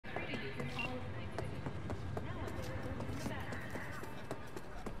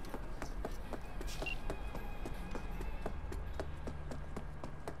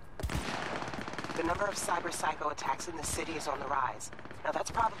number of cyber psycho attacks in the city is on the rise. Now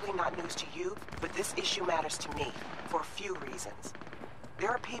that's probably not news to you, but this issue matters to me for a few reasons. There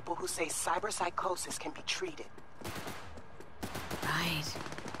are people who say cyberpsychosis can be treated. Right.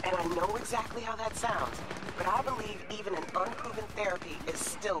 And I know exactly how that sounds, but I believe even an unproven therapy is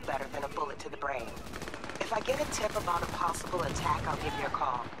still better than a bullet to the brain. If I get a tip about a possible attack, I'll give you a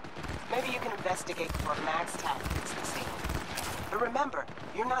call. Maybe you can investigate before Max Tack hits the scene. But remember,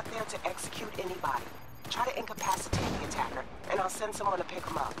 you're not there to execute anybody. Try to incapacitate the attacker, and I'll send someone to pick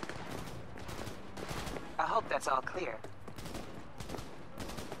him up. I hope that's all clear.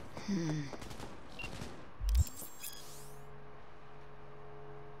 Yeah.